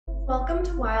Welcome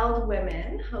to Wild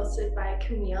Women, hosted by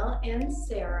Camille and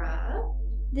Sarah.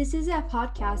 This is a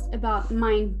podcast about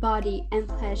mind, body, and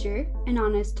pleasure, an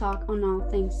honest talk on all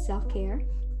things self-care.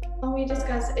 We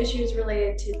discuss issues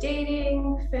related to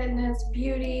dating, fitness,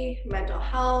 beauty, mental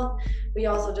health. We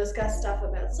also discuss stuff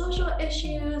about social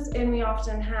issues, and we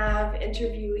often have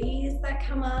interviewees that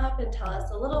come up and tell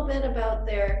us a little bit about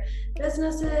their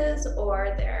businesses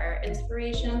or their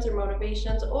inspirations or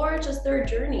motivations or just their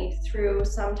journey through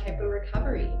some type of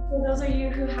recovery. For those of you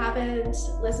who haven't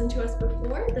listened to us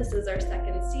before, this is our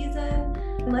second season.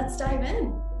 Let's dive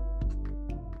in.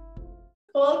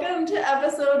 Welcome to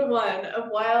episode 1 of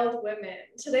Wild Women.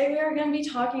 Today we are going to be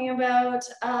talking about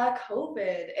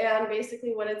COVID and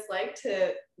basically what it's like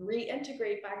to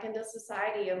reintegrate back into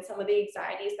society and some of the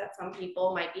anxieties that some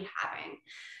people might be having.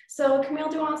 So Camille,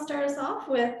 do you want to start us off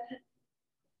with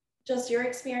just your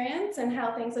experience and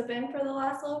how things have been for the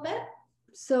last little bit?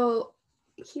 So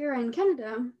here in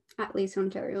Canada, at least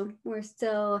Ontario, we're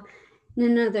still in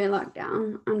another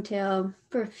lockdown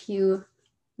for a few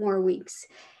more weeks.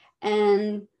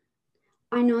 And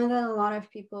I know that a lot of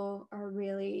people are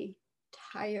really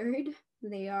tired.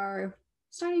 They are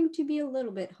starting to be a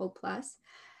little bit hopeless.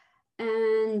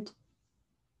 And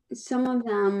some of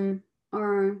them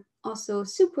are also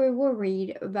super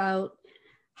worried about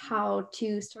how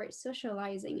to start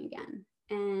socializing again.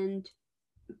 And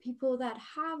people that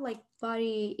have like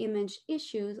body image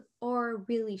issues are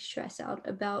really stressed out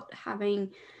about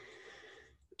having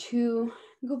to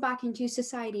go back into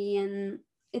society, and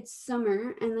it's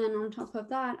summer, and then on top of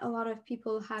that, a lot of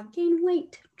people have gained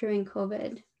weight during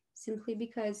COVID simply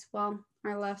because, well,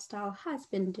 our lifestyle has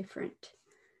been different.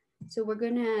 So we're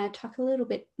gonna talk a little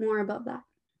bit more about that.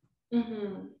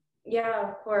 Mm-hmm. Yeah,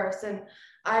 of course. And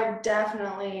I've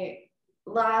definitely,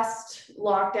 last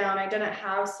lockdown, I didn't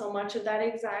have so much of that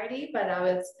anxiety, but I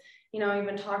was,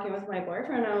 even talking with my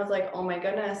boyfriend, I was like, oh my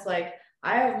goodness, like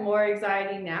I have more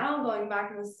anxiety now going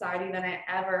back into society than I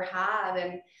ever had.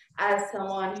 And as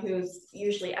someone who's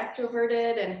usually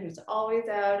extroverted and who's always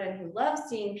out and who loves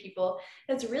seeing people,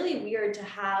 it's really weird to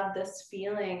have this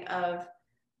feeling of,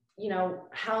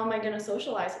 how am I going to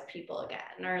socialize with people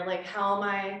again? Or like, how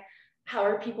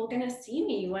are people going to see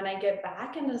me when I get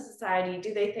back into society?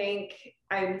 Do they think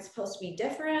I'm supposed to be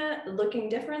different, looking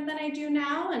different than I do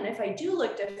now? And if I do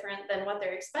look different than what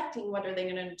they're expecting, what are they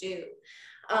going to do?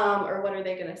 Or what are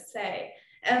they going to say?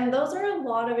 And those are a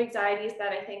lot of anxieties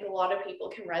that I think a lot of people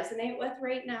can resonate with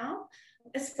right now,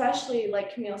 especially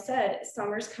like Camille said,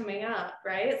 summer's coming up,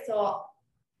 right? So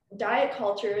diet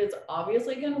culture is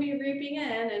obviously going to be reaping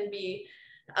in and be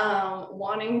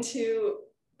wanting to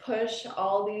push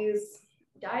all these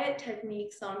diet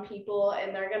techniques on people,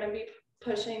 and they're going to be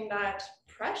pushing that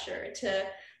pressure to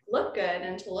look good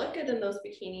and to look good in those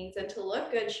bikinis and to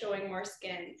look good showing more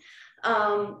skin.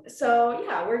 So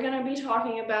yeah, we're going to be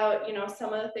talking about,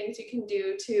 some of the things you can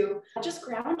do to just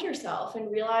ground yourself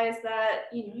and realize that,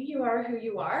 you are who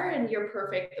you are and you're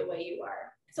perfect the way you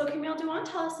are. So Camille, do you want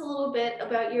to tell us a little bit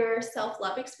about your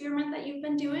self-love experiment that you've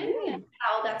been doing and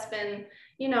how that's been,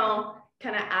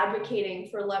 kind of advocating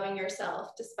for loving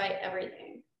yourself despite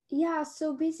everything? Yeah,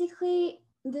 so basically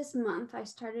this month I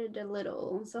started a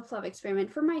little self-love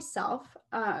experiment for myself,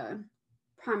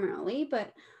 primarily,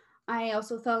 but I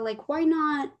also thought like, why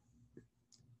not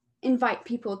invite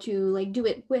people to like do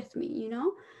it with me,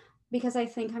 because I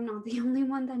think I'm not the only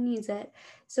one that needs it.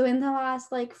 So in the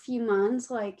last like few months,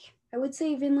 like I would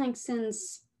say even like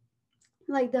since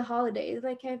like the holidays,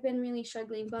 like I've been really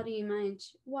struggling body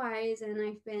image wise, and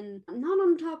I've been not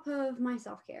on top of my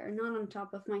self-care, not on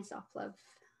top of my self-love.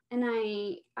 And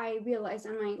I realized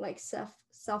that my like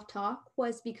self-talk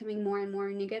was becoming more and more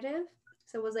negative.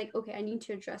 So I was like, okay, I need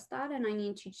to address that and I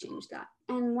need to change that.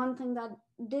 And one thing that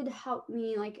did help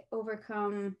me like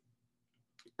overcome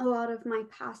a lot of my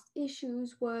past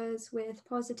issues was with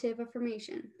positive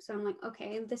affirmation. So I'm like,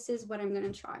 okay, this is what I'm going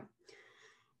to try.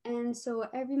 And so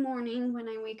every morning when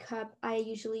I wake up, I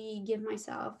usually give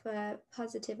myself a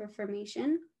positive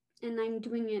affirmation, and I'm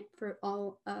doing it for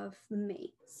all of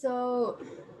May. So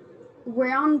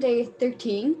we're on day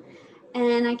 13,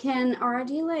 and I can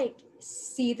already like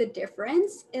see the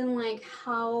difference in like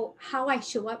how I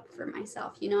show up for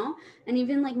myself, and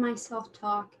even like my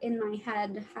self-talk in my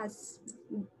head has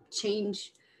changed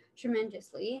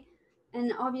tremendously.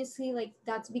 And obviously like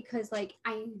that's because like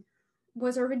I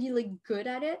was already like good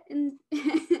at it in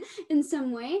in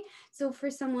some way. So for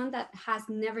someone that has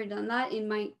never done that, it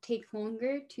might take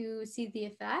longer to see the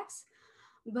effects.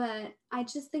 But I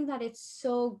just think that it's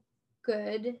so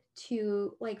good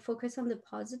to like focus on the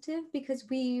positive, because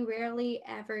we rarely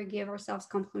ever give ourselves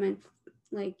compliment,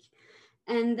 like,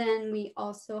 And then we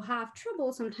also have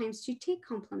trouble sometimes to take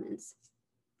compliments.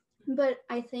 But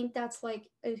I think that's like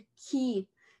a key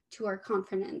to our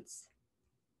confidence.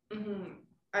 Mm-hmm.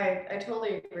 I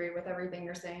totally agree with everything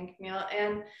you're saying, Camille.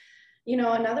 And, you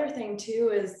know, another thing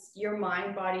too is your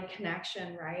mind body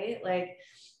connection, right? Like,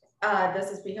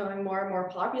 this is becoming more and more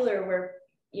popular where,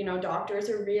 you know, doctors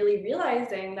are really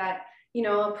realizing that, you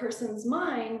know, a person's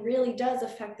mind really does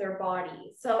affect their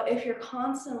body. So if you're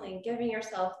constantly giving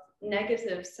yourself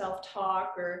negative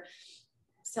self-talk or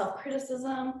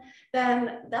self-criticism,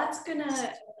 then that's going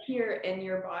to appear in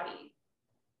your body.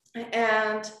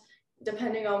 And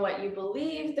depending on what you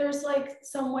believe, there's like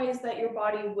some ways that your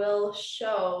body will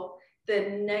show the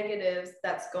negatives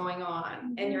that's going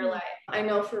on in your life. I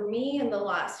know for me in the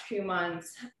last few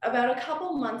months, about a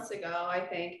couple months ago, I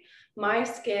think my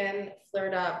skin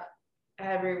flared up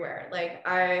everywhere. Like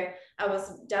I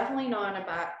was definitely not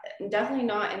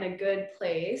in a good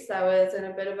place. I was in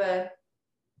a bit of a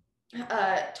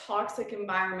toxic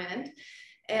environment,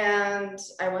 and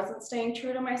I wasn't staying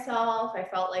true to myself. I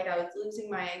felt like I was losing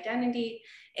my identity,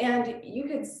 and you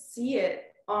could see it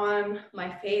on my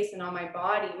face and on my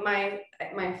body.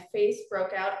 My face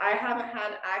broke out. I haven't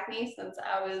had acne since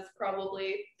I was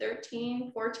probably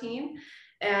 13, 14,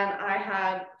 and I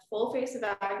had full face of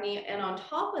acne, and on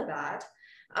top of that,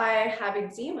 I have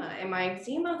eczema, and my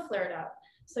eczema flared up.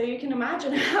 So you can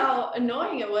imagine how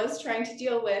annoying it was trying to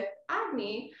deal with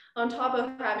acne on top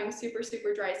of having super,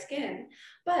 super dry skin.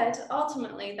 But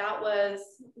ultimately that was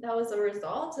a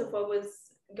result of what was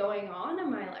going on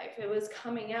in my life. It was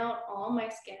coming out on my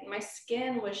skin. My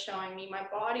skin was showing me, my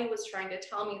body was trying to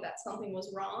tell me that something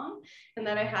was wrong and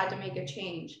that I had to make a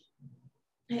change.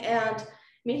 And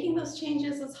making those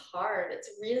changes is hard. It's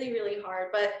really, really hard,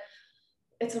 but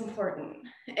it's important.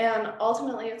 And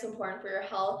ultimately, it's important for your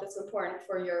health, it's important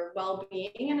for your well-being,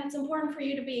 and it's important for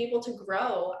you to be able to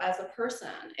grow as a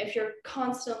person. If you're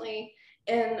constantly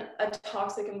in a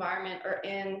toxic environment or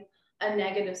in a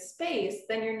negative space,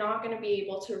 then you're not going to be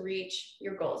able to reach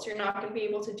your goals. You're not going to be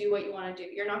able to do what you want to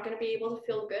do. You're not going to be able to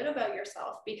feel good about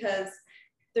yourself because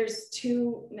there's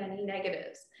too many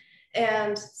negatives.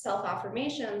 And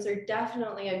self-affirmations are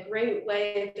definitely a great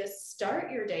way to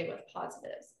start your day with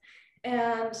positives.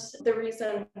 And the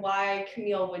reason why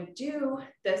Camille would do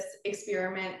this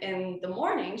experiment in the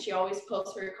morning, she always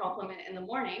posts her compliment in the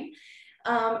morning,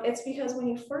 it's because when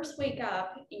you first wake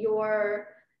up, you're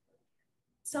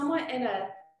somewhat in a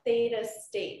theta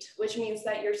state, which means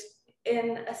that you're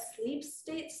in a sleep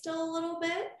state still a little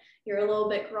bit. You're a little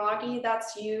bit groggy.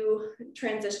 That's you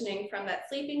transitioning from that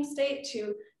sleeping state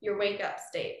to your wake up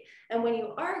state. And when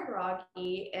you are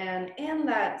groggy and in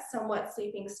that somewhat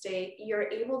sleeping state, you're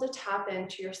able to tap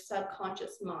into your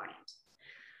subconscious mind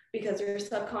because your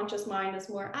subconscious mind is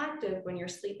more active when you're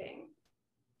sleeping.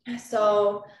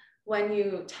 So when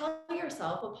you tell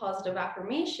yourself a positive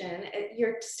affirmation,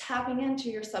 you're tapping into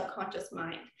your subconscious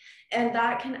mind. And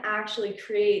that can actually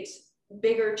create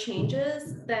bigger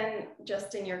changes than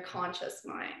just in your conscious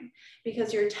mind,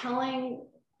 because you're telling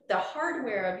the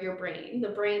hardware of your brain, the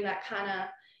brain that kind of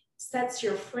sets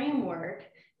your framework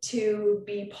to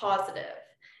be positive,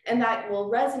 and that will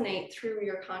resonate through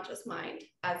your conscious mind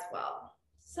as well.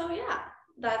 So yeah,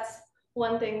 that's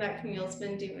one thing that Camille's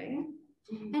been doing.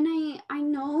 And I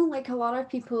know like a lot of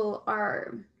people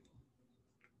are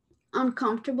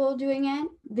uncomfortable doing it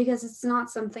because it's not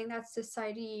something that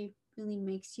society really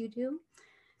makes you do.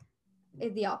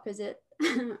 It's the opposite,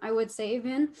 I would say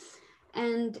even.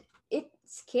 And it's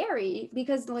scary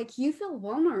because like you feel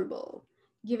vulnerable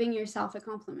giving yourself a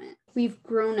compliment. We've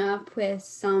grown up with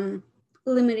some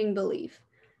limiting belief.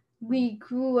 We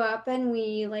grew up and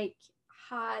we like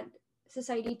had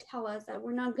society tell us that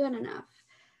we're not good enough.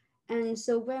 And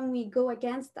so when we go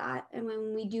against that and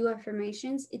when we do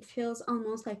affirmations, it feels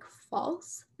almost like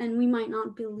false and we might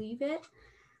not believe it.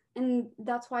 And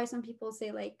that's why some people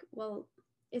say like, well,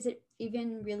 is it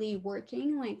even really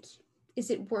working? Like, is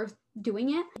it worth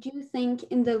doing it? Do you think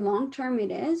in the long term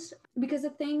it is? Because the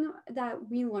thing that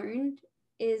we learned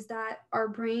is that our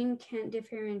brain can't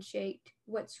differentiate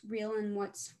what's real and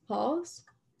what's false.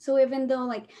 So even though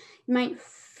like it might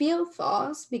feel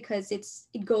false because it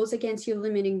goes against your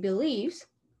limiting beliefs,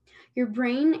 your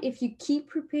brain, if you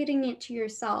keep repeating it to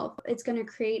yourself, it's going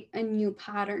to create a new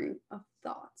pattern of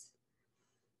thoughts.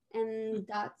 And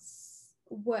that's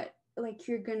what like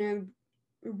you're going to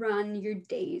run your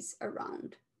days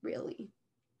around, really.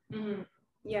 Mm-hmm.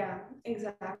 Yeah,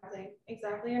 exactly.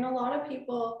 And a lot of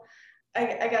people,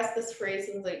 I guess this phrase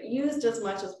isn't like used as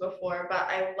much as before, but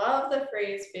I love the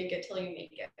phrase fake it till you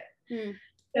make it.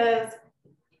 Because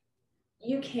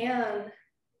you can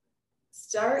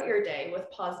start your day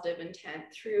with positive intent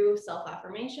through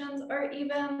self-affirmations, or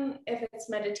even if it's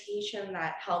meditation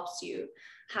that helps you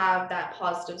have that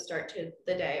positive start to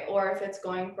the day, or if it's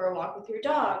going for a walk with your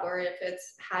dog, or if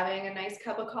it's having a nice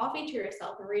cup of coffee to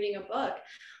yourself and reading a book.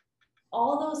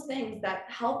 All those things that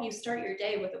help you start your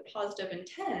day with a positive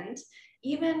intent,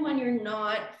 even when you're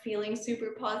not feeling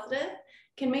super positive,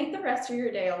 can make the rest of your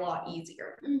day a lot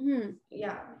easier. Mm-hmm.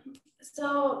 Yeah.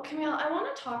 So, Camille, I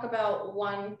want to talk about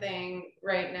one thing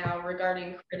right now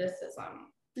regarding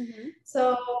criticism. Mm-hmm.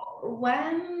 So,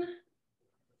 when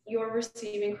you're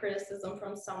receiving criticism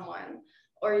from someone,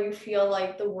 or you feel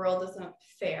like the world isn't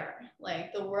fair,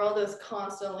 like the world is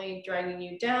constantly dragging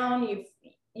you down,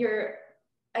 you're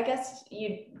I guess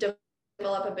you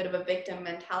develop a bit of a victim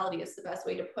mentality is the best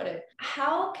way to put it.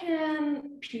 How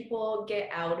can people get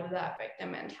out of that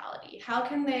victim mentality? How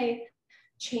can they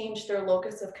change their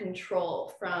locus of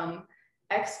control from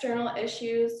external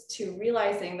issues to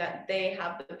realizing that they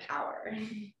have the power?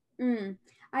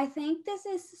 I think this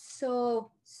is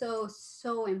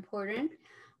so important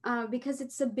because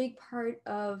it's a big part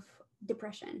of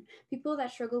depression. People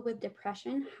that struggle with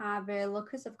depression have a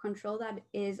locus of control that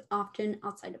is often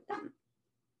outside of them.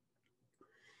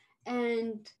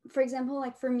 And for example,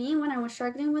 like for me, when I was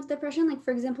struggling with depression, like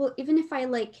for example, even if I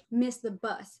like missed the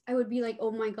bus, I would be like,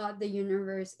 oh my God, the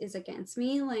universe is against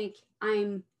me. Like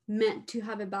I'm meant to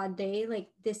have a bad day. Like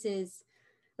this is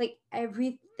like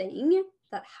everything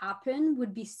that happened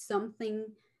would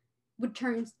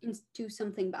turn into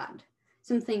something bad,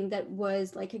 something that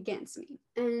was like against me.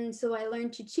 And so I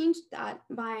learned to change that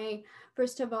by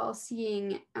first of all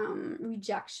seeing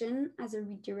rejection as a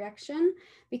redirection,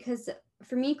 because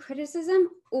for me criticism,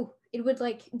 it would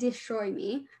like destroy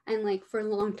me, and like for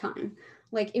a long time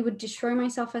like it would destroy my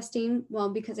self-esteem, well,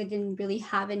 because I didn't really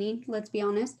have any, let's be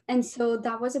honest. And so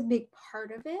that was a big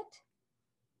part of it.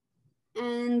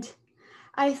 And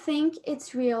I think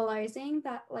it's realizing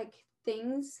that like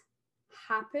things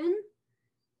happen,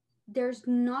 there's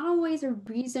not always a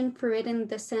reason for it, in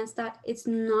the sense that it's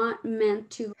not meant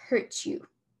to hurt you,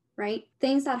 right?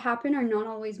 Things that happen are not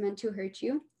always meant to hurt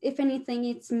you. If anything,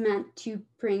 it's meant to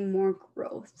bring more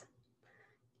growth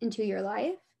into your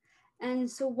life. And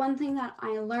so one thing that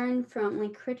I learned from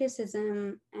like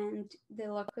criticism and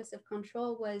the locus of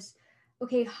control was,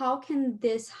 okay, how can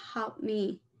this help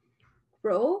me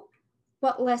grow?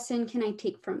 What lesson can I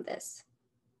take from this?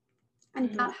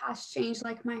 And that has changed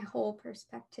like my whole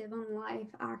perspective on life,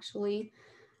 actually.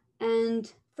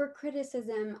 And for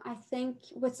criticism, I think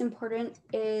what's important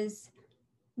is,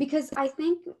 because I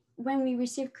think when we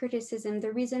receive criticism,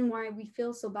 the reason why we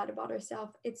feel so bad about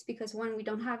ourselves, it's because one, we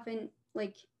don't have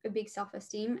like a big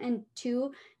self-esteem, and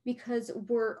two, because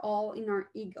we're all in our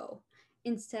ego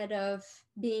instead of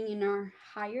being in our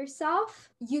higher self.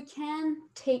 You can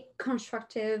take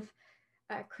constructive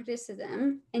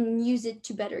criticism and use it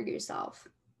to better yourself.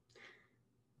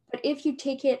 But if you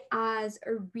take it as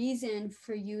a reason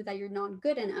for you that you're not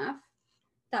good enough,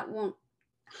 that won't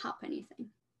help anything.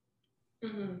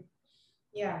 Mm-hmm.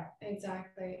 Yeah,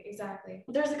 exactly.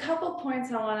 There's a couple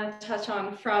points I want to touch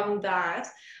on from that.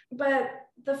 But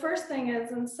the first thing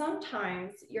is, and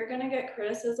sometimes you're going to get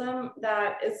criticism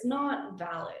that is not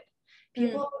valid.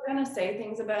 People are going to say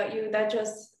things about you that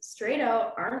just straight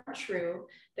out aren't true.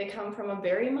 They come from a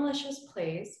very malicious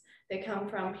place. They come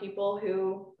from people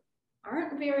who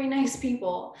aren't very nice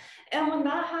people. And when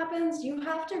that happens, you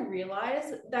have to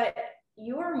realize that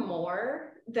you are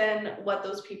more than what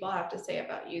those people have to say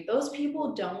about you. Those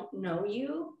people don't know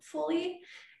you fully,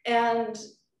 and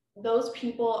those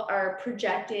people are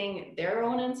projecting their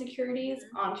own insecurities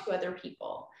onto other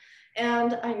people.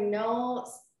 And I know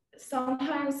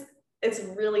sometimes it's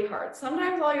really hard.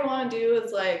 Sometimes all you want to do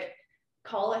is like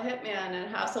call a hitman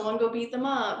and have someone go beat them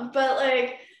up. But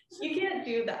like, you can't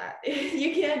do that.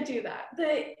 You can't do that.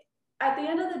 But at the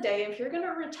end of the day, if you're going to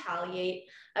retaliate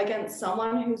against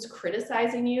someone who's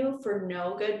criticizing you for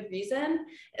no good reason,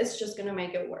 it's just going to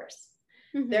make it worse.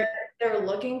 Mm-hmm. They're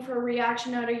looking for a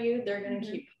reaction out of you. They're going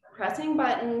to keep pressing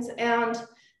buttons. And,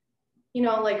 you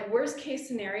know, like worst case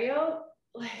scenario,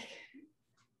 like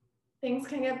things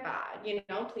can get bad, you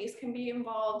know, police can be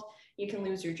involved. You can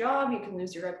lose your job. You can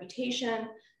lose your reputation.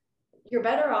 You're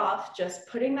better off just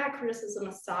putting that criticism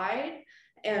aside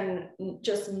and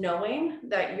just knowing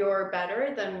that you're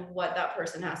better than what that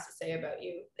person has to say about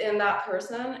you. And that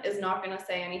person is not going to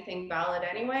say anything valid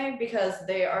anyway, because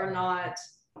they are not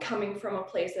coming from a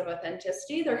place of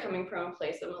authenticity. They're coming from a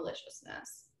place of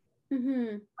maliciousness.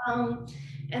 Mm-hmm.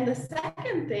 And the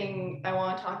second thing I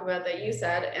want to talk about that you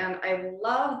said, and I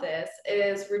love this,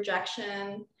 is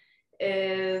rejection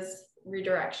is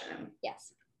redirection.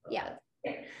 Yes. Yeah.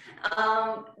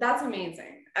 That's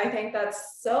amazing. I think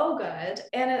that's so good.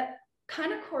 And it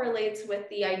kind of correlates with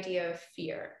the idea of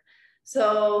fear.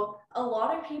 So a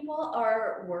lot of people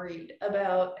are worried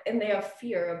about, and they have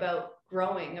fear about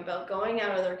growing, about going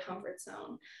out of their comfort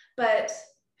zone. But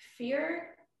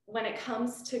fear, when it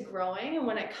comes to growing and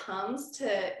when it comes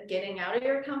to getting out of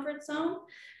your comfort zone,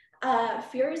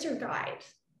 fear is your guide.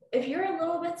 If you're a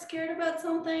little bit scared about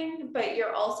something, but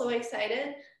you're also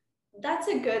excited, that's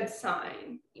a good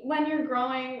sign. When you're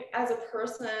growing as a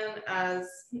person, as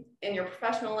in your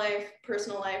professional life,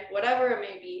 personal life, whatever it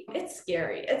may be, it's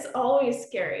scary. It's always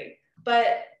scary,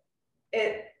 but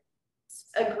it's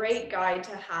a great guide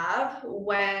to have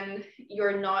when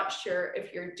you're not sure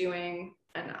if you're doing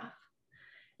enough,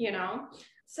 you know?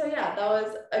 So yeah, that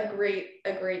was a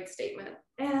great statement.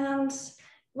 And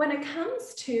when it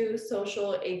comes to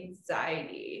social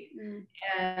anxiety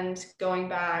and going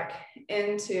back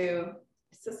into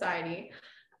society,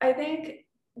 I think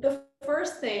the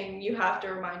first thing you have to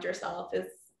remind yourself is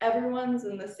everyone's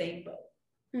in the same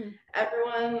boat.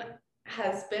 Everyone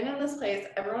has been in this place,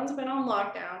 everyone's been on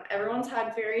lockdown, everyone's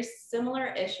had very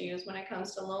similar issues when it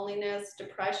comes to loneliness,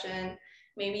 depression,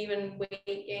 maybe even weight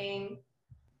gain.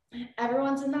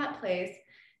 Everyone's in that place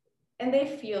and they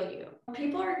feel you.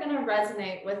 People are going to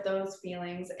resonate with those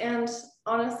feelings. And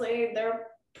honestly, they're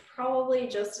probably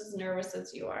just as nervous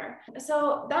as you are.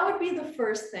 So that would be the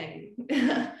first thing.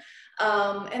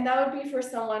 And that would be for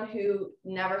someone who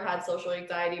never had social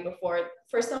anxiety before.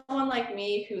 For someone like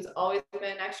me, who's always been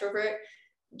an extrovert,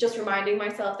 just reminding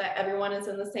myself that everyone is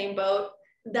in the same boat,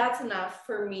 that's enough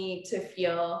for me to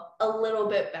feel a little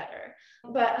bit better.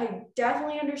 But I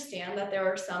definitely understand that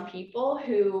there are some people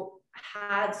who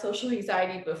had social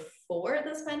anxiety before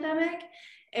this pandemic,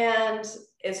 and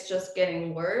it's just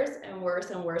getting worse and worse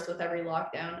and worse with every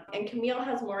lockdown. And Camille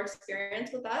has more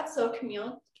experience with that. So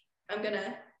Camille, I'm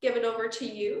gonna give it over to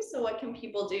you. So what can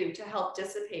people do to help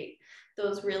dissipate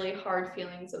those really hard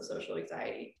feelings of social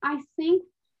anxiety? I think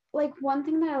like one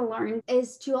thing that I learned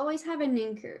is to always have an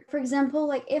anchor. For example,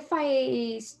 like if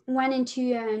I went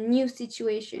into a new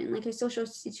situation, like a social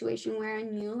situation where I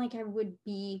knew like I would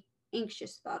be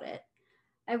anxious about it,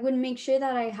 I would make sure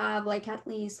that I have like at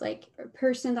least like a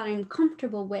person that I'm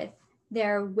comfortable with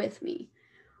there with me.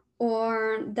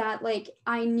 Or that like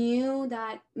I knew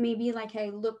that maybe like I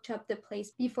looked up the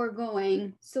place before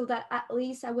going so that at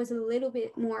least I was a little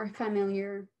bit more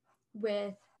familiar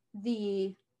with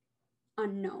the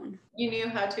unknown. You knew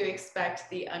how to expect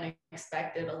the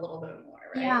unexpected a little bit more,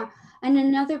 right? Yeah. And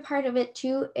another part of it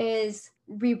too is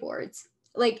rewards.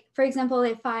 Like, for example,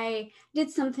 if I did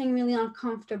something really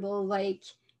uncomfortable, like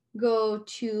go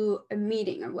to a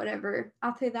meeting or whatever,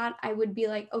 after that, I would be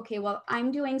like, okay, well,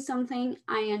 I'm doing something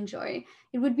I enjoy.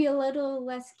 It would be a little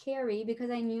less scary because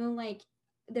I knew like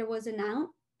there was an out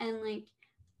and like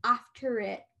after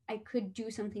it, I could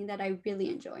do something that I really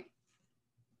enjoy.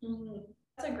 Mm-hmm.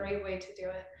 That's a great way to do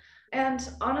it. And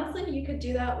honestly, you could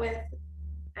do that with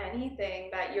anything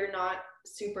that you're not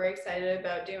super excited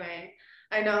about doing.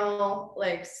 I know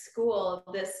like school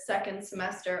this second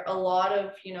semester, a lot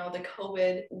of,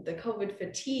 the COVID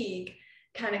fatigue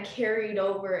kind of carried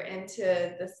over into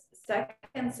the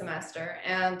second semester.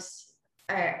 And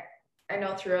I I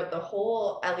know throughout the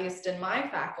whole, at least in my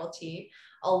faculty,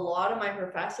 a lot of my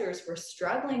professors were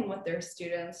struggling with their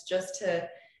students just to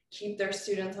keep their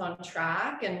students on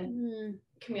track. And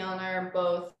Camille and I are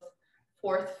both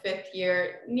fourth, fifth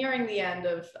year, nearing the end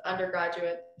of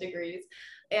undergraduate degrees.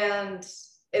 And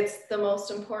it's the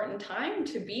most important time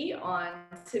to be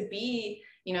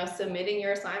submitting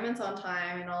your assignments on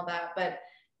time and all that. But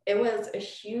it was a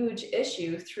huge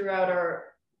issue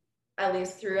at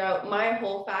least throughout my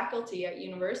whole faculty at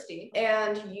university.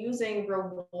 And using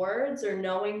rewards or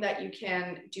knowing that you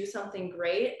can do something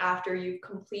great after you've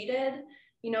completed,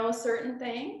 a certain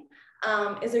thing,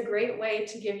 is a great way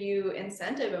to give you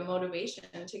incentive and motivation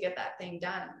to get that thing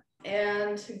done.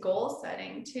 And goal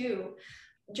setting too.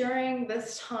 During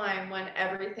this time when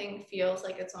everything feels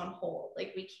like it's on hold,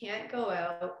 like we can't go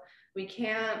out, we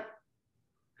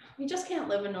just can't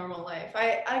live a normal life.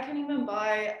 I couldn't even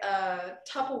buy a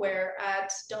Tupperware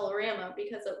at Dollarama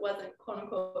because it wasn't quote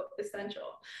unquote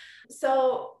essential.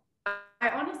 So I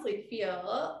honestly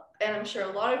feel, and I'm sure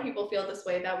a lot of people feel this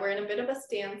way, that we're in a bit of a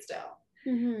standstill.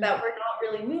 That we're not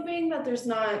really moving, that there's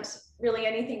not really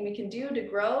anything we can do to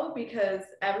grow because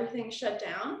everything's shut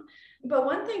down. But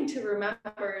one thing to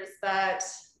remember is that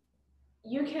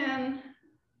you can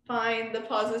find the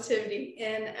positivity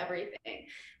in everything.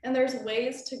 And there's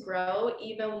ways to grow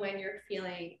even when you're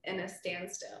feeling in a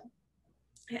standstill.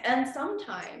 And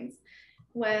sometimes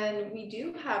when we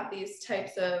do have these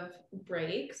types of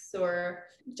breaks or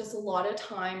just a lot of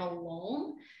time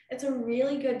alone, it's a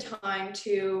really good time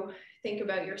to think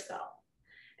about yourself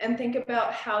and think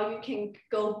about how you can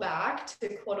go back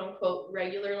to quote unquote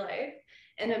regular life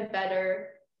in a better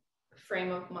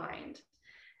frame of mind.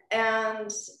 And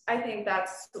I think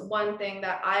that's one thing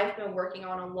that I've been working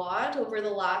on a lot over the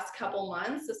last couple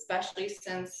months, especially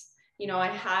since, I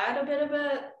had a bit of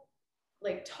a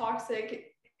like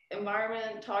toxic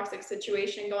environment, toxic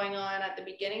situation going on at the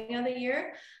beginning of the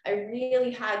year. I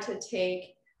really had to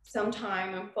take some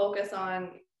time and focus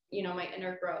on, my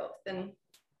inner growth. And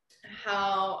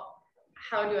how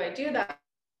do I do that?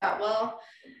 Well,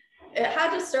 it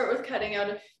had to start with cutting out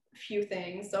a few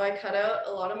things. So I cut out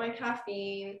a lot of my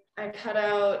caffeine. I cut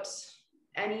out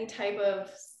any type of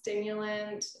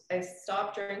stimulant. I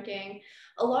stopped drinking,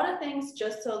 a lot of things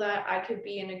just so that I could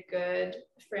be in a good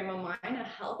frame of mind, a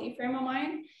healthy frame of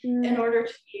mind, in order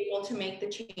to be able to make the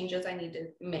changes I need to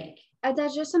make.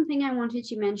 That's just something I wanted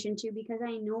to mention too, because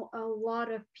I know a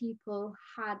lot of people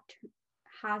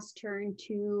has turned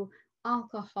to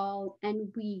alcohol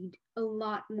and weed a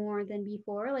lot more than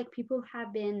before. Like people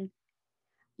have been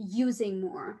using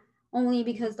more only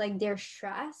because like they're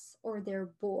stressed or they're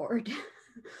bored.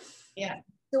 Yeah.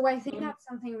 So I think that's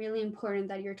something really important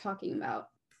that you're talking about.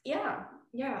 Yeah,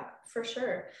 for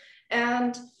sure.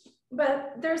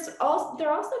 But there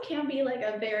also can be like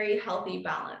a very healthy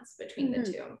balance between the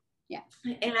two. Yeah.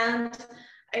 And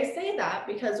I say that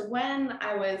because when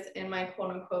I was in my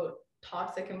quote unquote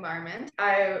toxic environment,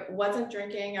 I wasn't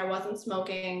drinking, I wasn't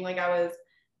smoking,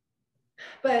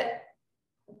 but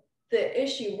the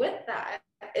issue with that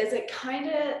is it kind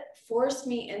of forced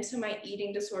me into my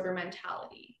eating disorder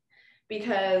mentality,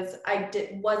 because I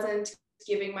wasn't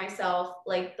giving myself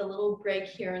like the little break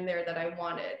here and there that I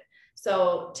wanted.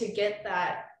 So to get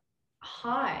that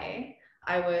high,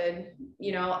 I would,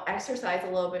 exercise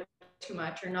a little bit too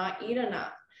much or not eat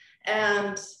enough.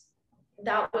 And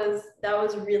that was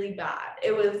really bad.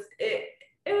 It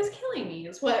was killing me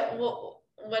is what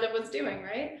it was doing,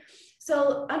 right?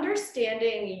 So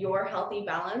understanding your healthy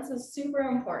balance is super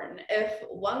important. If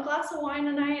one glass of wine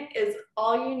a night is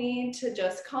all you need to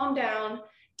just calm down,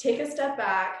 take a step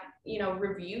back,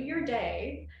 review your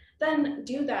day, then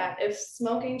do that. If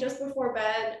smoking just before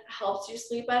bed helps you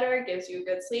sleep better, gives you a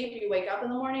good sleep, you wake up in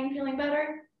the morning feeling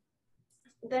better,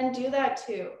 then do that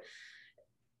too.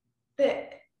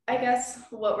 But I guess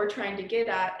what we're trying to get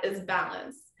at is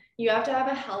balance. You have to have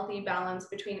a healthy balance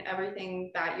between everything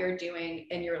that you're doing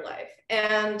in your life.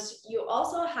 And you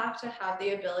also have to have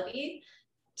the ability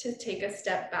to take a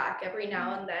step back every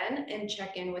now and then and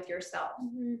check in with yourself.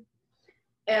 Mm-hmm.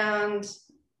 And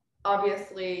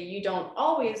obviously you don't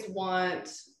always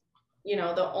want,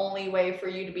 the only way for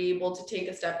you to be able to take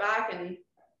a step back and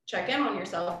check in on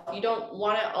yourself. You don't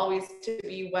want it always to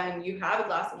be when you have a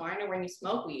glass of wine or when you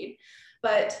smoke weed.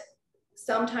 But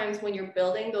sometimes when you're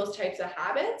building those types of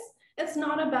habits, it's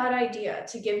not a bad idea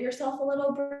to give yourself a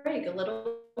little break, a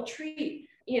little treat,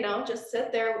 just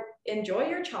sit there, enjoy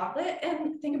your chocolate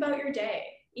and think about your day.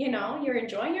 You're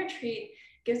enjoying your treat,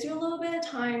 gives you a little bit of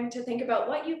time to think about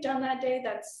what you've done that day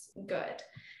that's good.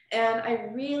 And I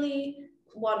really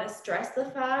want to stress the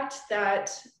fact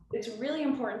that it's really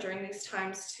important during these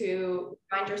times to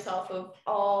remind yourself of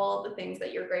all the things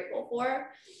that you're grateful for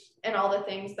and all the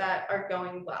things that are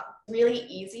going well. Really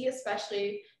easy,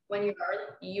 especially when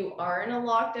you are in a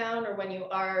lockdown or when you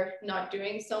are not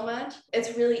doing so much.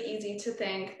 It's really easy to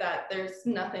think that there's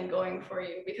nothing going for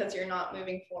you because you're not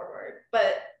moving forward.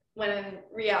 But when in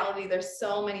reality, there's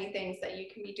so many things that you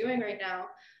can be doing right now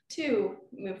to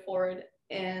move forward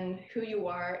in who you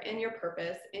are, in your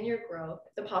purpose, in your growth.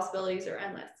 The possibilities are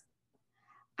endless.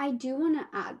 I do want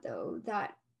to add, though,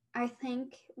 that I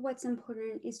think what's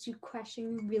important is to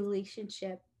question your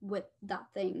relationship with that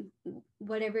thing,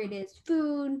 whatever it is,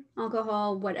 food,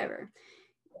 alcohol, whatever.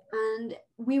 And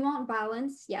we want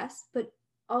balance, yes, but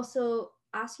also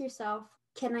ask yourself,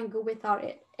 can I go without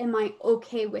it? Am I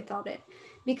okay without it?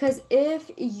 Because if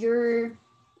you're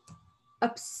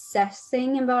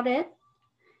obsessing about it,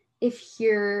 if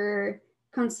your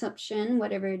consumption,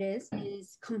 whatever it is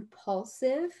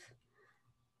compulsive,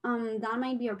 that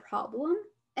might be a problem.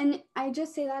 And I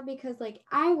just say that because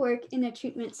I work in a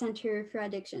treatment center for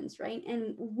addictions, right?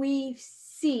 And we've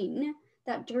seen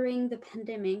that during the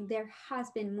pandemic, there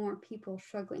has been more people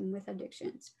struggling with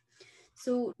addictions.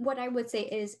 So what I would say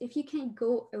is if you can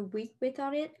go a week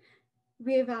without it,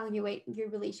 reevaluate your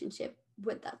relationship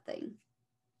with that thing.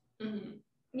 Mm-hmm.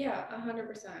 Yeah,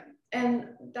 100%. And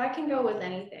that can go with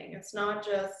anything. It's not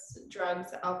just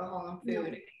drugs, alcohol, and food.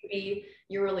 No. It can be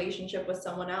your relationship with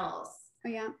someone else. Oh,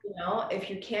 yeah. You know, if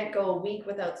you can't go a week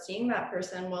without seeing that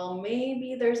person, well,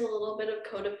 maybe there's a little bit of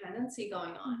codependency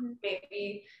going on. Mm-hmm.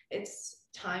 Maybe it's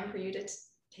time for you to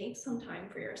take some time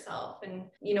for yourself and,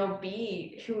 you know,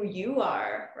 be who you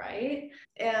are, right?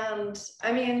 And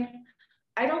I mean,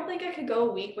 I don't think I could go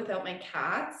a week without my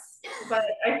cats, but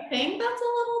I think that's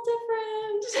a little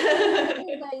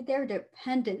different. Like they're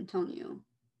dependent on you.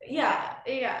 Yeah,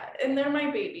 and they're my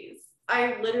babies.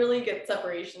 I literally get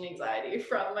separation anxiety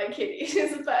from my kitties,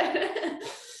 but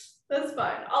that's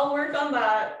fine. I'll work on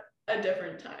that a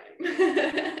different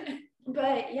time.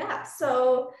 But yeah,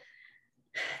 so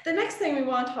the next thing we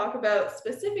want to talk about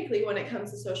specifically when it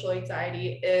comes to social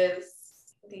anxiety is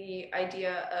the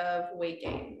idea of weight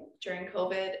gain during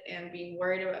COVID and being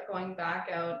worried about going back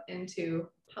out into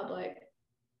public.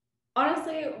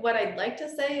 Honestly, what I'd like to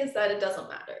say is that it doesn't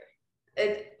matter.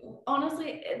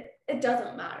 It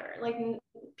doesn't matter. Like,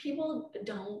 people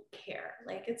don't care.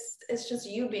 Like, it's just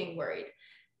you being worried.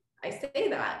 I say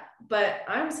that, but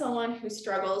I'm someone who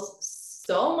struggles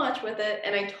so much with it,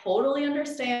 and I totally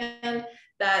understand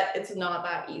that it's not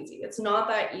that easy. It's not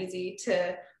that easy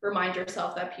to remind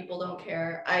yourself that people don't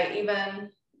care.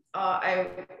 I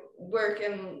work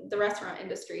in the restaurant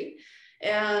industry,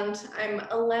 and I'm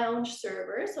a lounge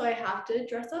server, so I have to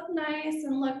dress up nice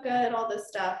and look good, all this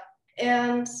stuff.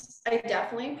 And I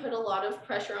definitely put a lot of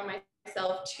pressure on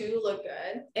myself to look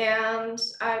good. And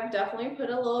I've definitely put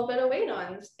a little bit of weight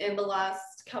on in the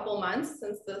last couple months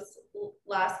since this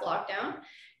last lockdown.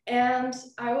 And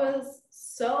I was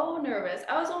so nervous.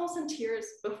 I was almost in tears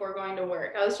before going to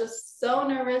work. I was just so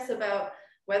nervous about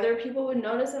whether people would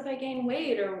notice if I gained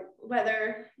weight, or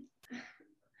whether,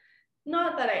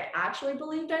 not that I actually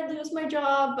believed I'd lose my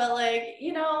job, but like,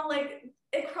 you know, like,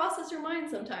 it crosses your mind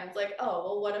sometimes, like, oh,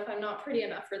 well, what if I'm not pretty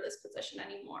enough for this position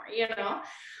anymore, you know?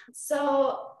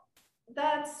 So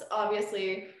that's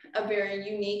obviously a very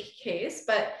unique case,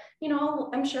 but, you know,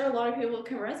 I'm sure a lot of people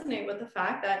can resonate with the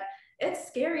fact that it's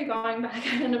scary going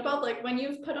back out into public when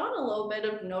you've put on a little bit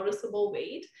of noticeable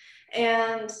weight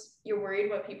and you're worried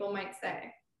what people might say.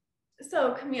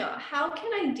 So, Camille, how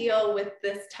can I deal with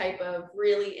this type of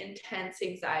really intense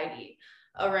anxiety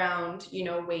around, you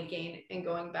know, weight gain and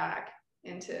going back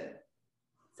into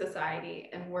society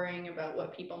and worrying about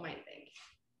what people might think?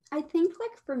 I think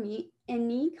like for me,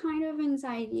 any kind of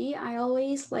anxiety, I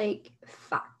always like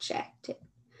fact checked it.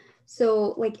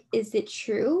 So like, is it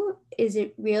true? Is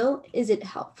it real? Is it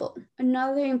helpful?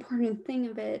 Another important thing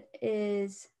of it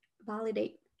is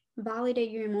validate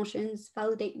your emotions,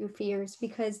 validate your fears,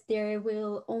 because they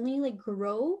will only like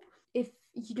grow if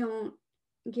you don't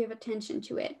give attention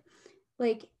to it.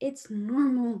 Like, it's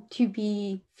normal to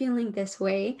be feeling this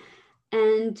way.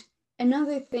 And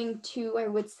another thing too, I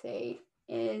would say,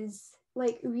 is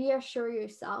like reassure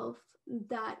yourself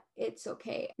that it's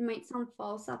okay. It might sound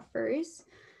false at first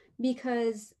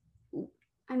because,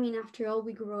 I mean, after all,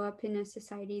 we grow up in a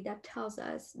society that tells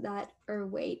us that our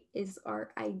weight is our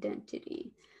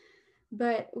identity.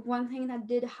 But one thing that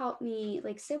did help me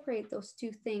like separate those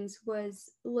two things was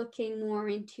looking more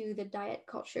into the diet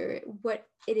culture, what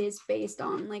it is based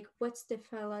on, like what's the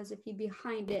philosophy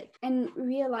behind it, and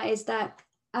realize that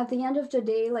at the end of the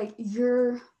day, like,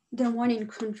 you're the one in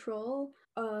control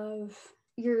of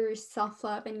your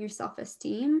self-love and your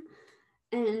self-esteem.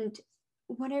 And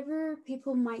whatever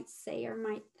people might say or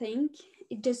might think,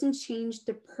 it doesn't change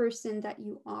the person that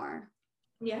you are.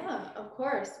 Yeah, of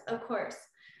course, of course.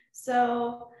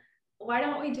 So why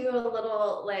don't we do a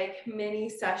little like mini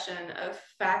session of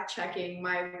fact checking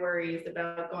my worries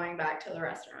about going back to the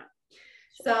restaurant?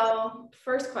 So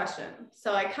first question.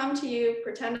 So I come to you,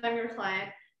 pretend I'm your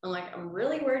client. I'm like, I'm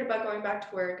really worried about going back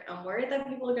to work. I'm worried that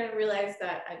people are going to realize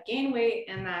that I've gained weight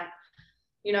and that,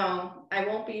 you know, I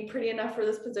won't be pretty enough for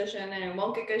this position and I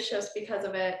won't get good shifts because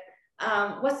of it.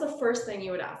 What's the first thing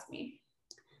you would ask me?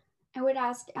 I would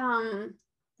ask,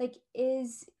 like,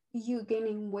 is you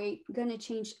gaining weight gonna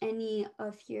change any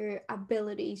of your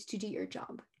abilities to do your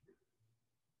job?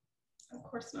 Of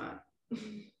course not.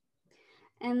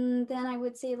 And then I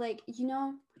would say, like, you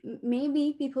know,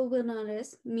 maybe people will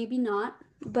notice, maybe not.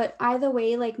 But either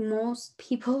way, like, most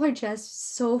people are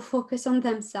just so focused on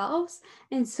themselves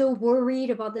and so worried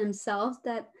about themselves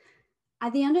that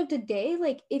at the end of the day,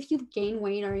 like, if you gain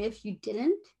weight or if you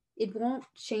didn't, it won't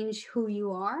change who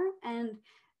you are, and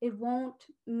it won't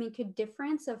make a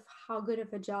difference of how good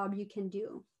of a job you can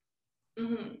do.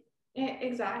 Mm-hmm. Yeah,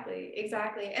 exactly.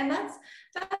 And that's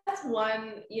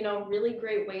one, you know, really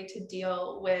great way to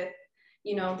deal with,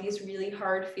 you know, these really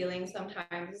hard feelings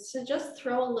sometimes, is to just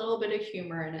throw a little bit of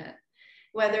humor in it.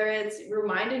 Whether it's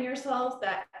reminding yourself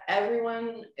that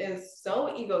everyone is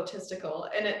so egotistical,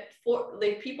 and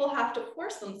people have to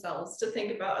force themselves to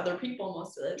think about other people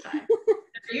most of the time.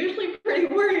 They're usually pretty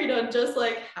worried on just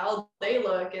like how they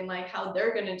look and like how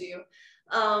they're gonna do.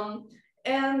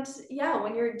 And yeah,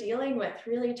 when you're dealing with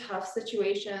really tough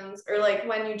situations, or like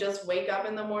when you just wake up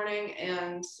in the morning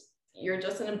and you're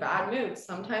just in a bad mood,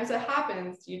 sometimes it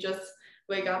happens. You just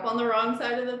wake up on the wrong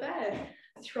side of the bed.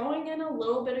 Throwing in a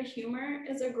little bit of humor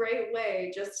is a great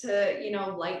way just to,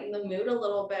 lighten the mood a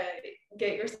little bit,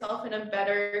 get yourself in a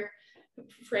better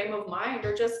frame of mind,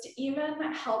 or just even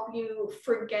help you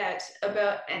forget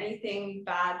about anything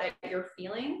bad that you're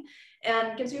feeling,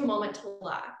 and gives you a moment to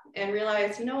laugh and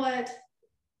realize, you know what,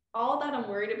 all that I'm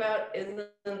worried about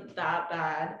isn't that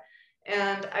bad,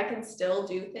 and I can still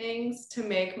do things to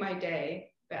make my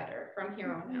day better from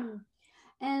here on out.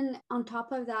 And on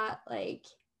top of that, like,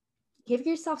 give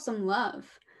yourself some love.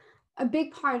 A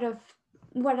big part of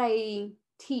what I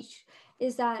teach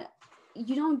is that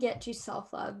you don't get to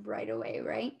self-love right away,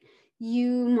 right? You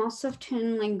most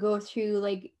often like go through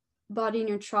like body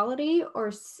neutrality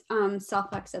or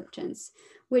self-acceptance,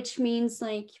 which means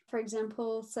like, for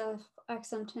example,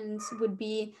 self-acceptance would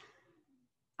be,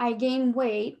 I gain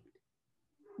weight,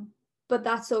 but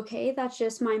that's okay. That's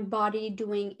just my body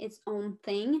doing its own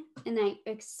thing, and I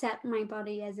accept my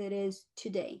body as it is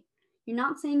today. You're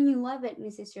not saying you love it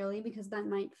necessarily, because that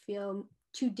might feel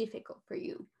too difficult for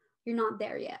you. You're not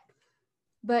there yet.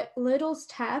 But little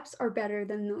steps are better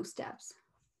than no steps.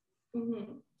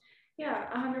 Mm-hmm. Yeah,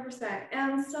 100%.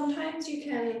 And sometimes you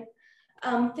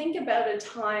can think about a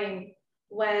time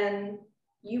when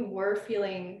you were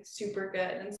feeling super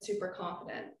good and super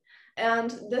confident.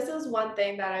 And this is one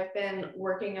thing that I've been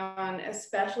working on,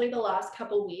 especially the last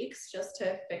couple weeks, just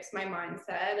to fix my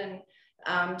mindset and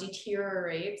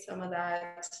deteriorate some of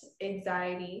that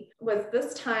anxiety, was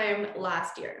this time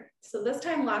last year. So this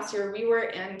time last year, we were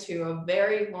into a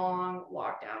very long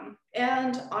lockdown.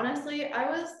 And honestly,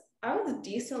 I was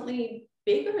decently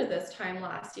bigger this time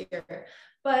last year.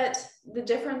 But the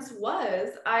difference was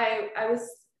I was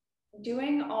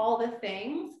doing all the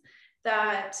things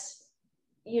that,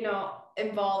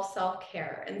 involve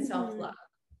self-care and self-love.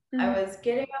 I was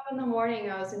getting up in the morning,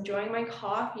 I was enjoying my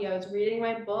coffee, I was reading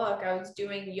my book, I was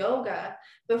doing yoga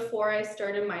before I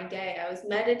started my day, I was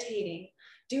meditating,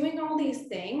 doing all these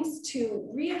things to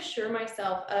reassure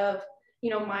myself of,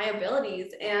 my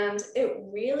abilities. And it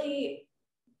really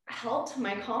helped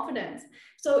my confidence.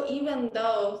 So even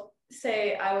though,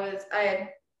 say, I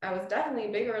was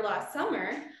definitely bigger last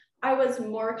summer, I was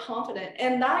more confident.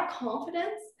 And that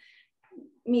confidence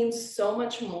means so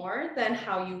much more than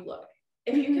how you look.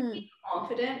 If you can be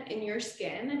confident in your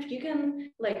skin, if you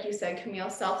can, like you said, Camille,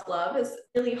 self-love is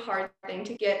a really hard thing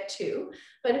to get to.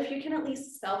 But if you can at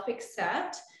least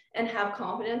self-accept and have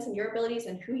confidence in your abilities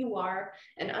and who you are,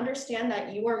 and understand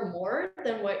that you are more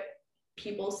than what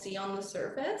people see on the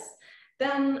surface,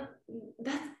 then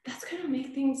that's going to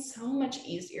make things so much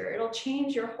easier. It'll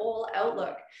change your whole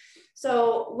outlook.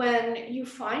 So when you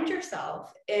find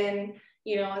yourself in,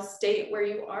 a state where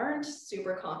you aren't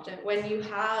super confident, when you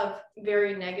have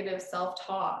very negative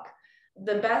self-talk,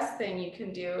 the best thing you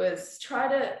can do is try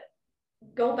to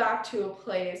go back to a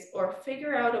place, or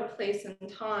figure out a place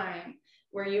and time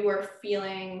where you were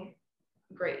feeling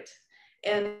great,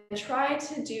 and try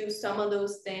to do some of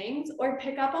those things, or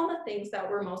pick up on the things that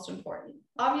were most important.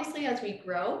 Obviously, as we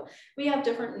grow, we have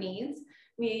different needs.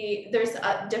 There's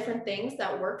different things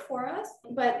that work for us,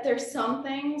 but there's some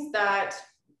things that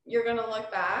you're going to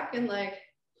look back and like,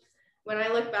 when I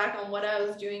look back on what I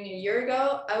was doing a year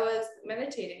ago, I was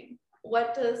meditating.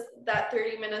 What does that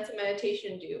 30 minutes of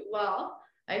meditation do? Well,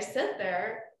 I sit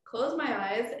there, close my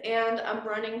eyes, and I'm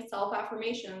running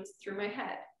self-affirmations through my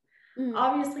head.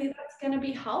 Obviously, that's going to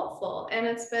be helpful. And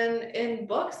it's been in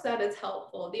books that it's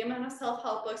helpful. The amount of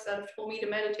self-help books that have told me to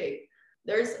meditate,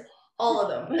 there's all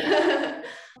of them.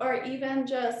 Or even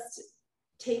just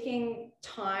taking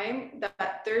time,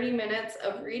 that 30 minutes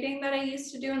of reading that I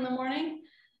used to do in the morning,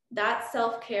 that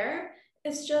self-care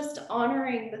is just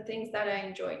honoring the things that I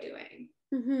enjoy doing.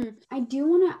 I do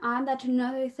want to add that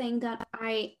another thing that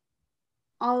I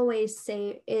always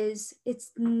say is,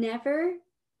 it's never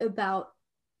about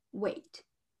weight.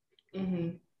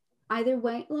 Either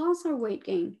weight loss or weight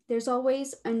gain, there's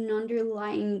always an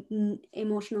underlying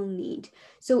emotional need.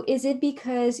 So is it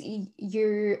because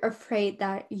you're afraid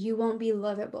that you won't be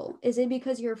lovable? Is it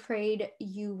because you're afraid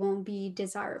you won't be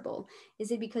desirable?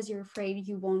 Is it because you're afraid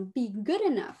you won't be good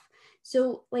enough?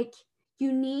 So like,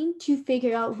 you need to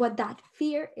figure out what that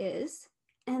fear is,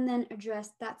 and then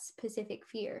address that specific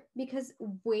fear, because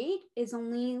weight is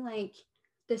only like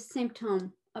the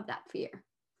symptom of that fear.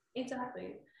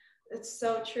 Exactly. It's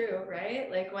so true, right?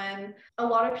 Like when a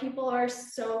lot of people are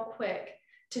so quick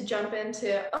to jump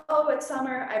into, oh, it's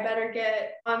summer, I better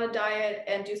get on a diet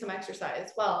and do some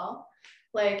exercise. Well,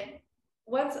 like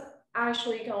what's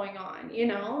actually going on? You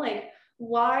know, like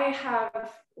why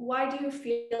do you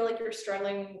feel like you're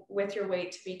struggling with your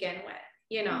weight to begin with?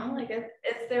 You know, like is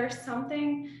there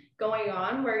something going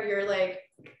on where you're like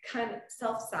kind of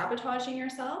self-sabotaging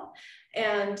yourself?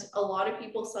 And a lot of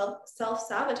people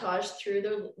self-sabotage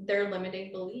through their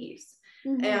limiting beliefs.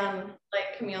 And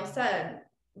like Camille said,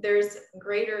 there's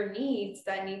greater needs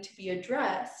that need to be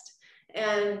addressed,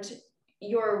 and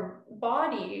your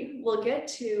body will get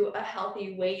to a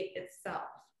healthy weight itself.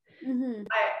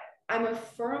 I'm a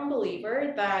firm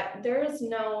believer that there is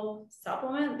no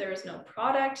supplement, there is no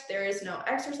product, there is no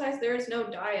exercise, there is no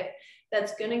diet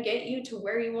that's going to get you to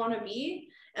where you want to be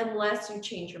unless you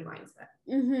change your mindset.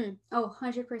 Oh,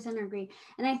 100% agree.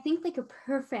 And I think like a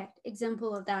perfect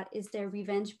example of that is their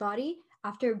revenge body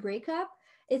after a breakup.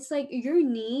 It's like your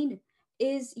need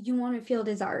is you want to feel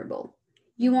desirable.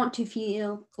 You want to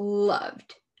feel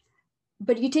loved.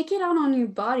 But you take it out on your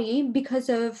body because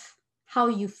of how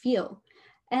you feel.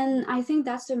 And I think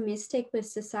that's the mistake with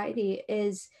society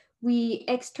is we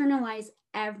externalize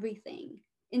everything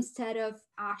instead of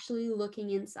actually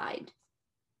looking inside.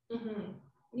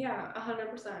 Yeah,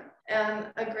 100%. And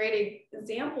a great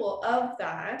example of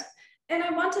that, and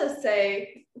I want to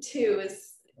say too,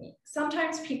 is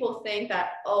sometimes people think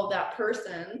that, oh, that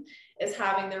person is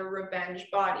having their revenge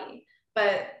body,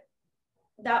 but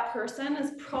that person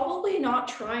is probably not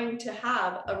trying to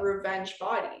have a revenge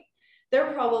body.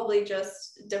 They're probably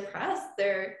just depressed.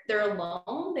 They're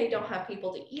alone. They don't have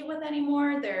people to eat with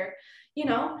anymore. They're, you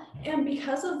know, and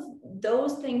because of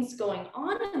those things going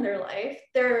on in their life,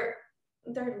 they're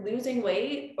losing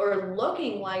weight or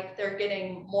looking like they're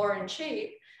getting more in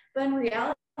shape, but in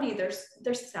reality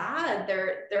they're sad,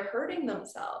 they're hurting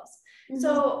themselves.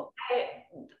 So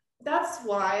that's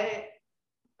why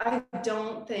I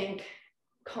don't think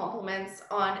compliments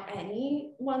on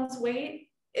anyone's weight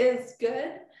is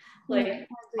good. Like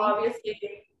obviously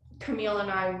Camille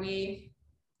and I,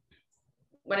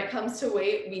 when it comes to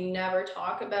weight, we never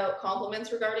talk about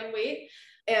compliments regarding weight.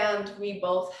 And we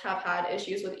both have had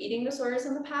issues with eating disorders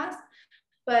in the past.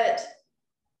 But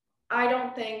I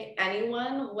don't think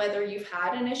anyone, whether you've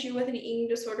had an issue with an eating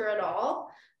disorder at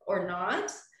all or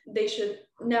not, they should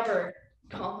never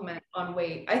compliment on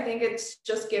weight. I think it's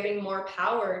just giving more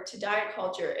power to diet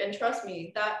culture. And trust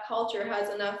me, that culture has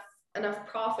enough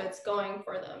profits going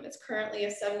for them. It's currently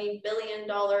a $70 billion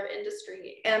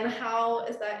industry. And how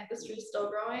is that industry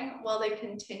still growing? Well, they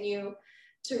continue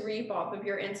to reap off of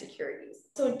your insecurities.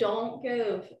 So don't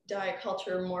give diet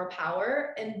culture more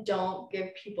power, and don't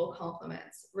give people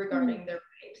compliments regarding their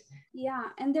weight. Yeah,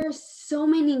 and there's so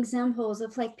many examples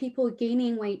of like people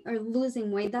gaining weight or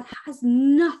losing weight that has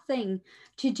nothing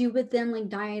to do with them like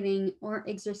dieting or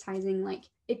exercising. Like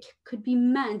it could be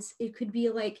meds, it could be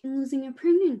like losing a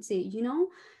pregnancy, you know?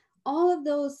 All of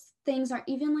those things are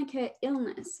even like an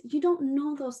illness. You don't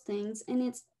know those things, and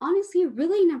it's honestly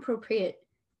really inappropriate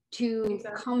to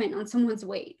comment on someone's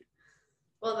weight.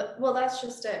 Well, that's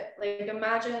just it. Like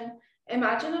imagine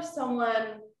if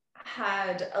someone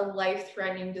had a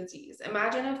life-threatening disease.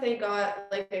 Imagine if they got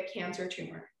like a cancer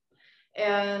tumor,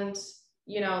 and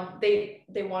you know they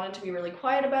wanted to be really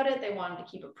quiet about it. They wanted to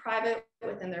keep it private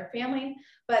within their family,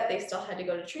 but they still had to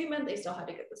go to treatment. They still had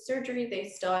to get the surgery. They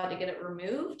still had to get it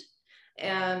removed.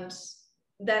 And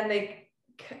then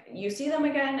you see them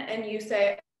again and you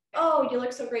say, oh, you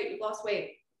look so great, you've lost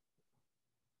weight.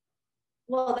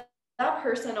 Well, that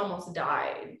person almost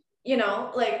died. You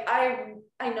know, like I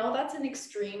know that's an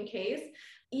extreme case.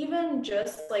 Even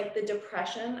just like the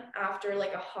depression after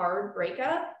like a hard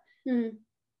breakup,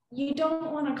 you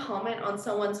don't want to comment on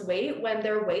someone's weight when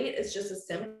their weight is just a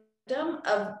symptom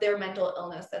of their mental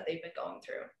illness that they've been going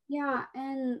through. Yeah,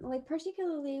 and like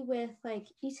particularly with like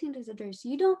eating disorders,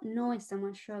 you don't know if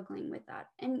someone's struggling with that,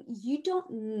 and you don't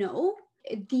know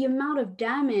the amount of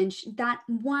damage that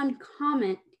one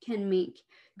comment can make,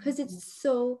 because it's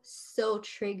so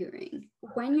triggering.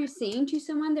 When you're saying to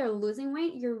someone they're losing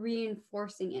weight, you're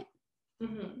reinforcing it.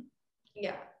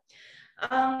 Yeah.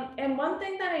 And one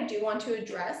thing that I do want to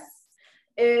address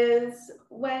is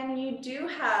when you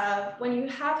have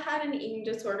had an eating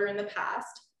disorder in the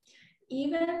past,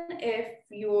 even if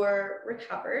you're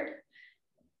recovered,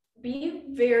 be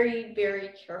very, very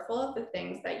careful of the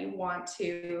things that you want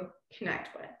to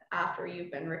connect with after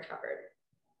you've been recovered.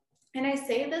 And I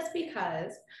say this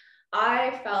because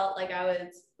I felt like I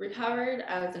was recovered.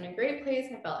 I was in a great place.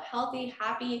 I felt healthy,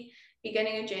 happy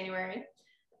beginning of January.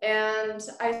 and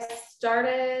I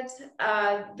started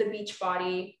the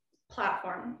Beachbody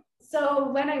platform. So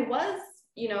when I was,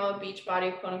 a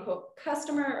Beachbody quote unquote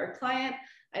customer or client,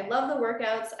 I loved the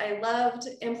workouts. I loved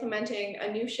implementing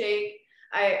a new shake.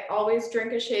 I always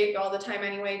drink a shake all the time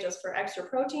anyway, just for extra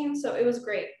protein. So it was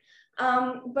great.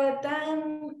 But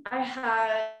then I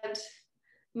had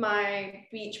my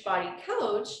Beachbody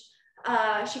coach.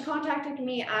 She contacted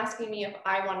me asking me if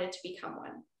I wanted to become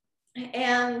one.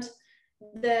 And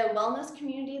the wellness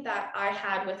community that I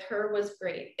had with her was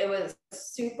great. It was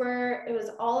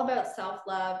all about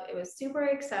self-love. It was super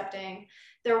accepting.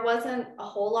 There wasn't a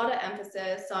whole lot of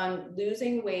emphasis on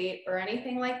losing weight or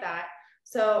anything like that.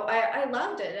 So I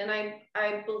loved it. And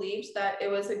I believed that it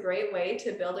was a great way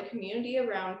to build a community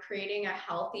around creating a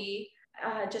healthy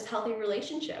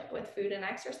relationship with food and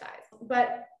exercise.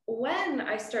 But when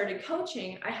I started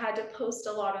coaching, I had to post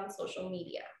a lot on social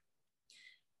media.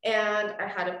 And I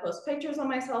had to post pictures of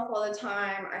myself all the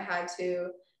time. I had to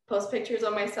post pictures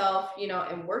of myself,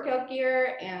 in workout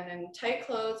gear and in tight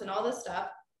clothes and all this stuff.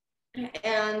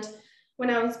 And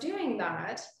when I was doing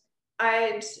that,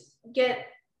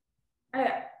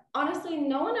 honestly,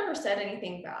 no one ever said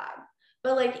anything bad.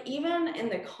 But like, even in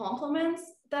the compliments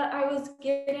that I was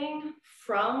getting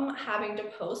from having to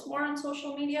post more on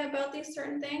social media about these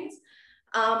certain things,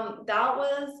 that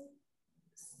was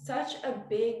such a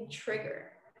big trigger.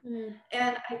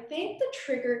 And I think the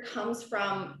trigger comes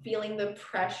from feeling the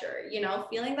pressure,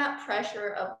 feeling that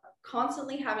pressure of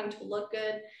constantly having to look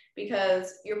good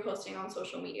because you're posting on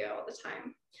social media all the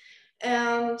time.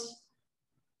 And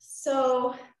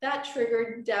so that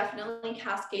trigger definitely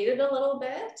cascaded a little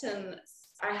bit, and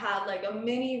I had like a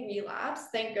mini relapse.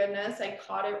 Thank goodness I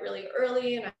caught it really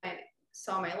early, and I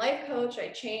saw my life coach. I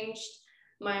changed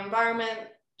my environment,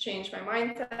 changed my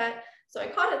mindset. So I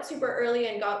caught it super early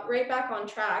and got right back on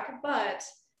track, but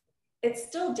it's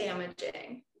still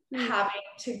damaging having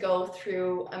to go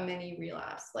through a mini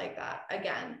relapse like that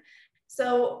again.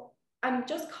 So I'm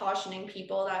just cautioning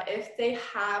people that if they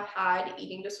have had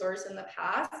eating disorders in the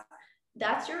past,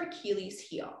 that's your Achilles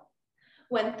heel.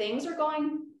 When things are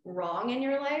going wrong in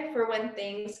your life, or when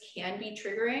things can be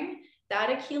triggering, that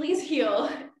Achilles heel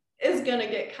is going to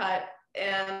get cut,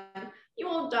 and you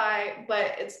won't die,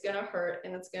 but it's going to hurt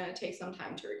and it's going to take some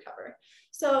time to recover.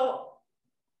 So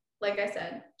like I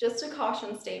said, just a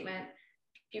caution statement.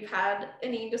 If you've had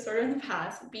an eating disorder in the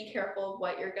past, be careful of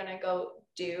what you're going to go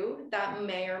do that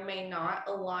may or may not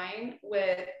align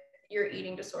with your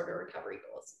eating disorder recovery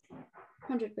goals.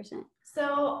 100%.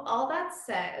 So all that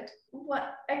said,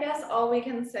 all we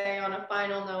can say on a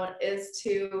final note is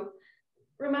to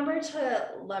remember to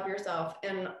love yourself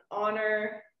and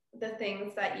honor the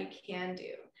things that you can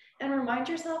do, and remind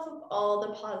yourself of all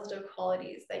the positive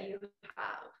qualities that you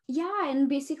have. Yeah, and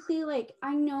basically, like,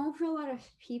 I know for a lot of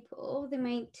people, they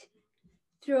might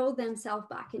throw themselves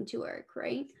back into work,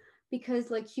 right?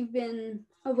 Because like you've been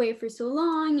away for so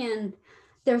long and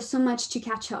there's so much to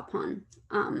catch up on.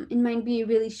 It might be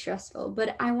really stressful,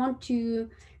 but I want to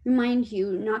remind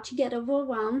you not to get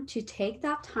overwhelmed, to take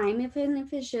that time, even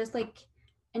if it's just like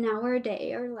an hour a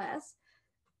day or less,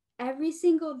 every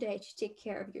single day, to take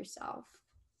care of yourself.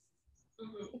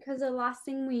 Because the last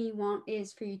thing we want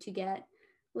is for you to get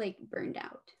like burned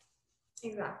out.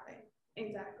 Exactly.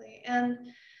 And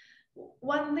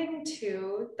one thing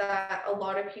too that a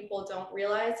lot of people don't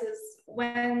realize is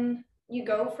when you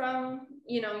go from,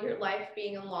 your life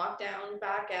being in lockdown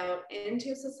back out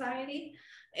into society,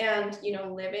 and,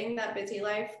 living that busy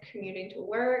life, commuting to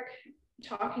work,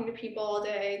 talking to people all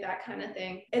day, that kind of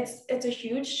thing. It's a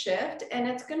huge shift, and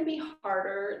it's going to be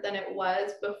harder than it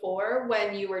was before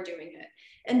when you were doing it.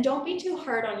 And don't be too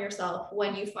hard on yourself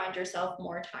when you find yourself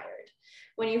more tired,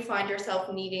 when you find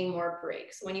yourself needing more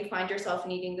breaks, when you find yourself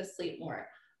needing to sleep more.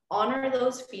 Honor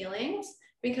those feelings,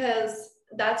 because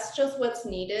that's just what's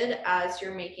needed as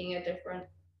you're making a different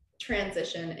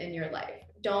transition in your life.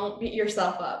 Don't beat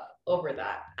yourself up over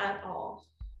that at all.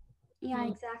 Yeah,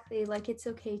 exactly. Like, it's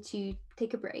okay to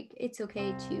take a break. It's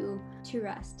okay to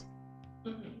rest.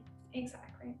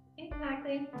 Exactly.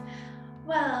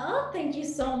 Well, thank you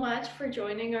so much for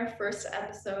joining our first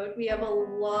episode. We have a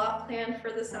lot planned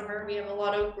for the summer. We have a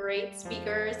lot of great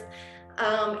speakers.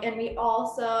 And we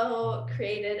also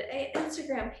created an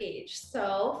Instagram page.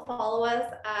 So follow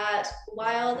us at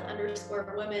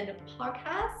wild_women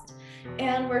podcast.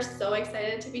 And we're so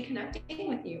excited to be connecting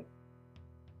with you.